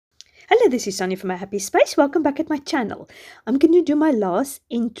Hello, this is Sonia from My Happy Space. Welcome back at my channel. I'm going to do my last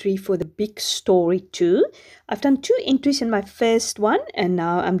entry for the big story 2. I've done 2 entries in my first one and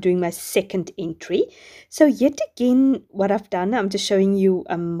now I'm doing my second entry. So yet again, what I've done, I'm just showing you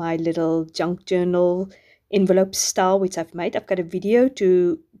my little junk journal envelope style which I've made. I've got a video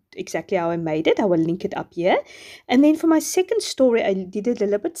to exactly how I made it. I will link it up here. And then for my second story, I did it a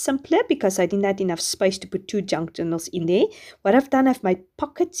little bit simpler because I didn't have enough space to put 2 junk journals in there. What I've done, I've made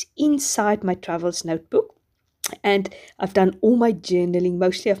pockets inside my travels notebook, and I've done all my journaling,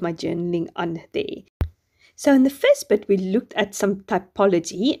 mostly of my journaling on there. So in the first bit, we looked at some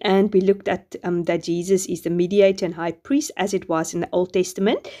typology, and we looked at that Jesus is the mediator and high priest as it was in the Old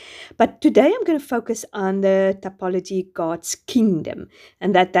Testament. But today I'm going to focus on the typology God's kingdom,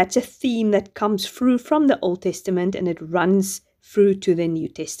 and that's a theme that comes through from the Old Testament and it runs through to the New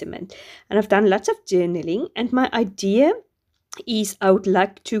Testament. And I've done lots of journaling, and my idea is I would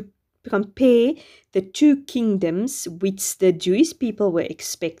like to compare the 2 kingdoms which the Jewish people were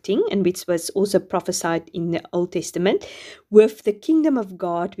expecting and which was also prophesied in the Old Testament with the kingdom of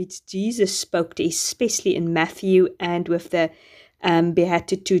God which Jesus spoke to, especially in Matthew, and with the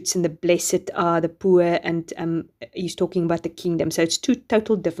Beatitudes and the blessed are the poor, and he's talking about the kingdom. So it's 2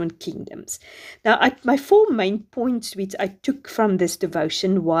 total different kingdoms. Now, my 4 main points which I took from this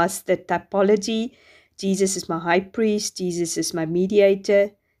devotion was the typology. Jesus is my high priest, Jesus is my mediator,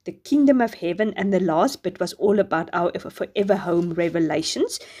 the kingdom of heaven, and the last bit was all about our forever home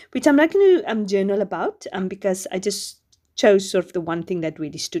revelations, which I'm not going to journal about because I just chose sort of the one thing that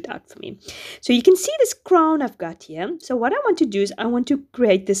really stood out for me. So you can see this crown I've got here. So what I want to do is I want to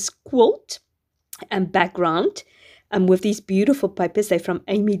create this quilt and background with these beautiful papers. They're from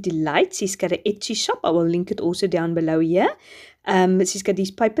Amy Delights. She's got an Etsy shop. I will link it also down below here. She's got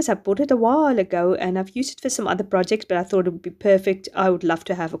these papers. I bought it a while ago and I've used it for some other projects, but I thought it would be perfect. I would love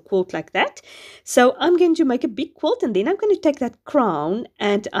to have a quilt like that. So I'm going to make a big quilt, and then I'm going to take that crown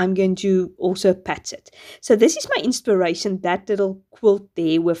and I'm going to also patch it. So this is my inspiration, that little quilt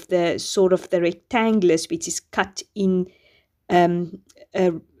there with the sort of the rectangulars which is cut in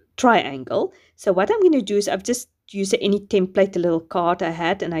a triangle. So what I'm going to do is I've just used any template, a little card I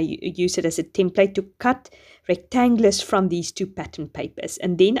had, and I use it as a template to cut rectangulars from these 2 pattern papers.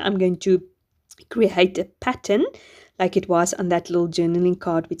 And then I'm going to create a pattern like it was on that little journaling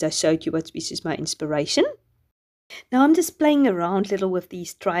card which I showed you, which is my inspiration. Now I'm just playing around little with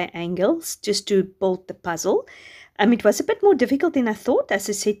these triangles just to build the puzzle. It was a bit more difficult than I thought. As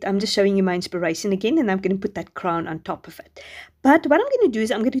I said, I'm just showing you my inspiration again, and I'm going to put that crown on top of it. But what I'm going to do is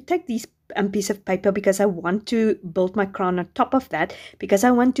I'm going to take these piece of paper because I want to build my crown on top of that, because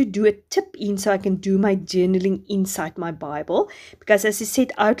I want to do a tip in so I can do my journaling inside my Bible. Because as I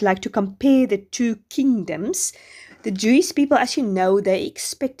said, I would like to compare the 2 kingdoms. The Jewish people, as you know, they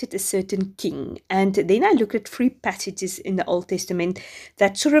expected a certain king. And then I looked at 3 passages in the Old Testament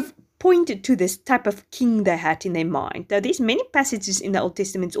that sort of pointed to this type of king they had in their mind. Now, there's many passages in the Old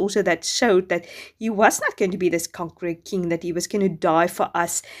Testament also that showed that he was not going to be this conquering king, that he was going to die for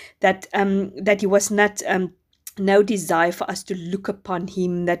us, that he was not no desire for us to look upon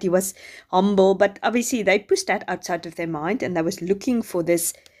him, that he was humble. But obviously they pushed that outside of their mind, and they was looking for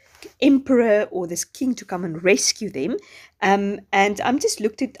this emperor or this king to come and rescue them. And I'm just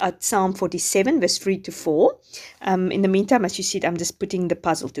looked at Psalm 47 verse 3 to 4. In the meantime, as you see, I'm just putting the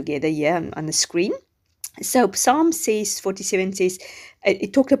puzzle together here on the screen. So Psalm 47 says,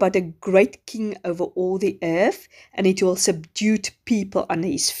 it talked about a great king over all the earth, and it will subdue people under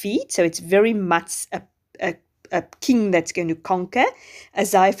his feet. So it's very much a king that's going to conquer.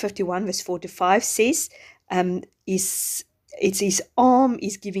 Isaiah 51 verse 4 to 5 says, it's his arm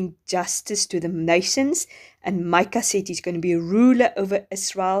is giving justice to the nations. And Micah said he's going to be a ruler over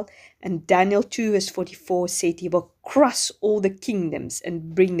Israel. And Daniel 2 verse 44 said he will crush all the kingdoms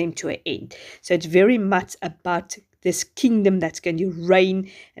and bring them to an end. So it's very much about this kingdom that's going to reign.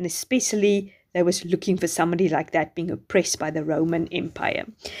 And especially they was looking for somebody like that being oppressed by the Roman Empire.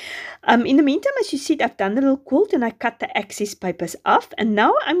 In the meantime, as you see, I've done the little quilt and I cut the excess papers off. And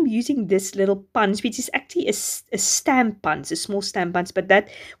now I'm using this little punch, which is actually a stamp punch, a small stamp punch. But that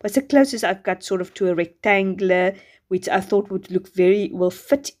was the closest I've got sort of to a rectangular, which I thought would look will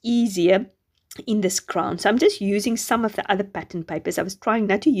fit easier in this crown. So I'm just using some of the other pattern papers. I was trying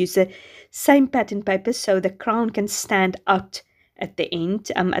not to use the same pattern papers so the crown can stand out at the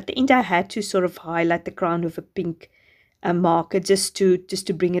end. At the end, I had to sort of highlight the crown with a pink marker just to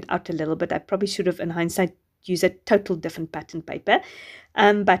bring it out a little bit. I probably should have, in hindsight, used a total different pattern paper.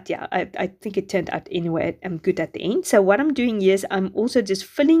 But yeah, I think it turned out anyway. I'm good at the end. So what I'm doing here is I'm also just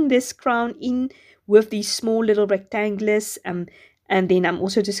filling this crown in with these small little rectangulars. And then I'm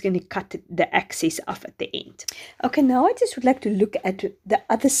also just going to cut the axis off at the end. Okay, now I just would like to look at the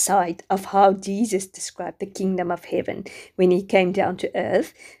other side of how Jesus described the kingdom of heaven when he came down to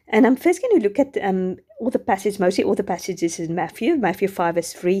earth. And I'm first going to look at mostly all the passages in Matthew. Matthew 5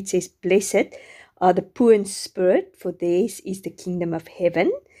 verse 3, it says, "Blessed are the poor in spirit, for theirs is the kingdom of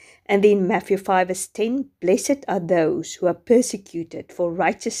heaven." And then Matthew 5 verse 10, "Blessed are those who are persecuted for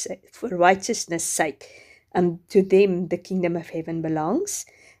righteousness' sake. To them the kingdom of heaven belongs."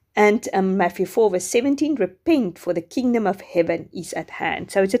 And Matthew 4 verse 17, "Repent, for the kingdom of heaven is at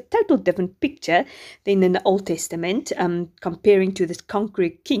hand." So it's a total different picture than in the Old Testament, comparing to this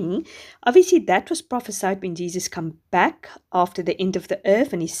conquering king. Obviously, that was prophesied when Jesus come back after the end of the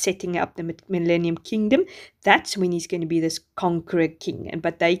earth and he's setting up the millennium kingdom. That's when he's going to be this conqueror king.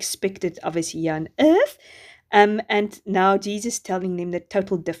 But they expected, obviously, here on earth. And now Jesus telling them the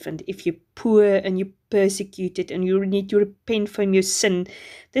total different. If you're poor and you're persecuted and you need to repent from your sin,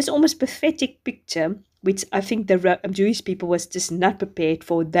 this almost pathetic picture, which I think the Jewish people was just not prepared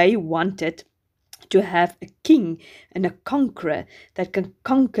for. They wanted to have a king and a conqueror that can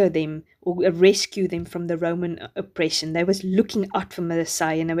conquer them or rescue them from the Roman oppression. They was looking out for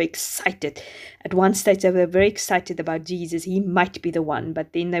Messiah and they were excited. At one stage, they were very excited about Jesus. He might be the one,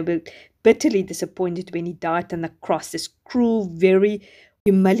 but then they were bitterly disappointed when he died on the cross. This cruel, very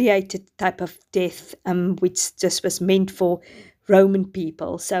humiliated type of death, which just was meant for Roman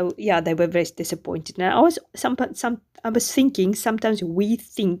people. So yeah, they were very disappointed. Now I was thinking sometimes we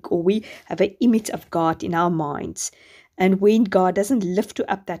think or we have an image of God in our minds, and when God doesn't live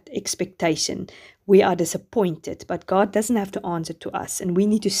to up that expectation, we are disappointed. But God doesn't have to answer to us, and we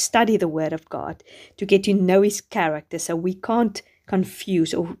need to study the Word of God to get to know His character, so we can't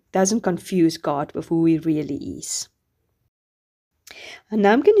confuse or doesn't confuse God with who He really is. And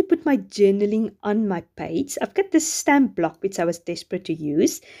now I'm going to put my journaling on my page. I've got this stamp block which I was desperate to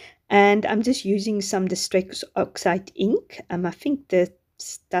use, and I'm just using some Distress Oxide ink. I think the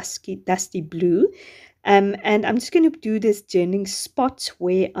dusty blue. And I'm just going to do this journaling spots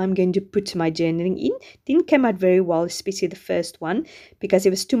where I'm going to put my journaling in. Didn't come out very well, especially the first one, because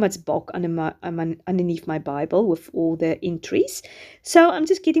there was too much bulk underneath my Bible with all the entries. So I'm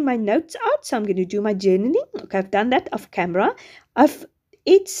just getting my notes out. So I'm going to do my journaling. Okay, I've done that off camera. I've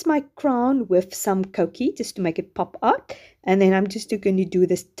etched my crown with some koki just to make it pop out. And then I'm just going to do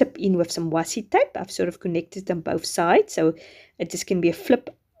this tip in with some washi tape. I've sort of connected them both sides. So it just can be a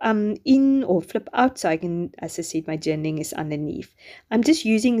flip in or flip out, so I can, as I said, my journaling is underneath. I'm just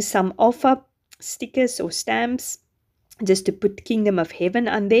using some alpha stickers or stamps just to put Kingdom of Heaven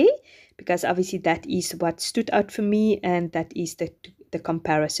on there, because obviously that is what stood out for me, and that is the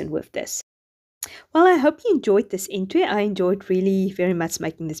comparison with this. Well, I hope you enjoyed this entry. I enjoyed really very much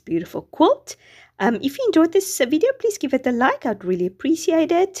making this beautiful quilt. If you enjoyed this video, please give it a like. I'd really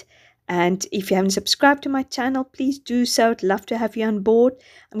appreciate it. And if you haven't subscribed to my channel, please do so. I'd love to have you on board.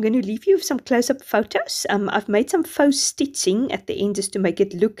 I'm going to leave you with some close-up photos. I've made some faux stitching at the end just to make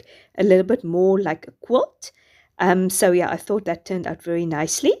it look a little bit more like a quilt. So yeah, I thought that turned out very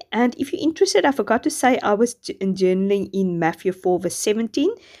nicely. And if you're interested, I forgot to say I was journaling in Matthew 4 verse 17,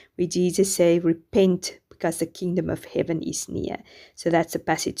 where Jesus said, "Repent, because the kingdom of heaven is near." So that's the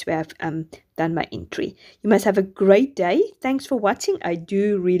passage where I've done my entry. You must have a great day. Thanks for watching. I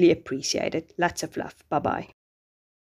do really appreciate it. Lots of love. Bye-bye.